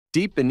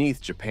Deep beneath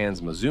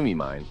Japan's Mozumi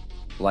mine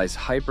lies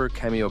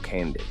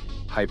Hyper-Kamiokande,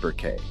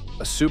 Hyper-K,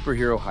 a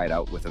superhero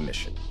hideout with a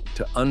mission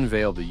to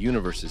unveil the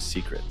universe's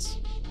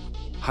secrets.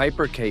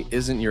 Hyper-K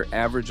isn't your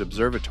average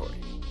observatory.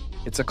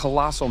 It's a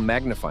colossal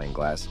magnifying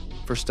glass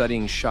for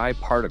studying shy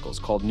particles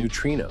called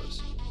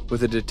neutrinos.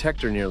 With a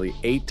detector nearly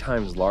 8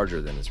 times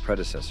larger than its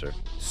predecessor,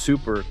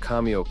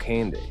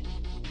 Super-Kamiokande,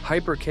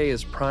 Hyper-K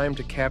is primed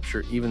to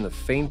capture even the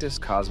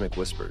faintest cosmic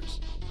whispers.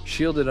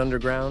 Shielded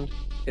underground,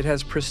 it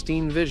has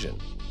pristine vision.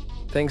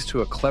 Thanks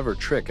to a clever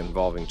trick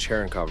involving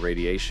Cherenkov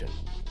radiation,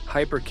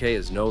 Hyper-K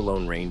is no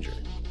lone ranger.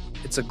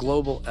 It's a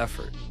global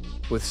effort,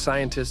 with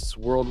scientists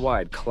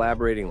worldwide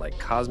collaborating like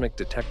cosmic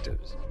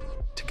detectives.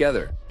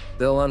 Together,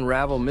 they'll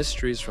unravel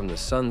mysteries from the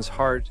sun's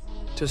heart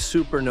to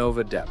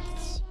supernova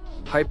depths.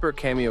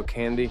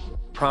 Hyper-Kamiokande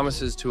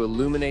promises to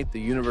illuminate the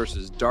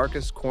universe's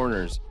darkest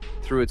corners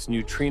through its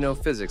neutrino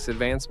physics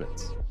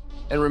advancements.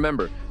 And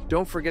remember,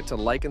 don't forget to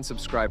like and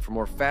subscribe for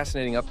more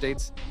fascinating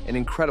updates and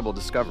incredible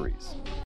discoveries.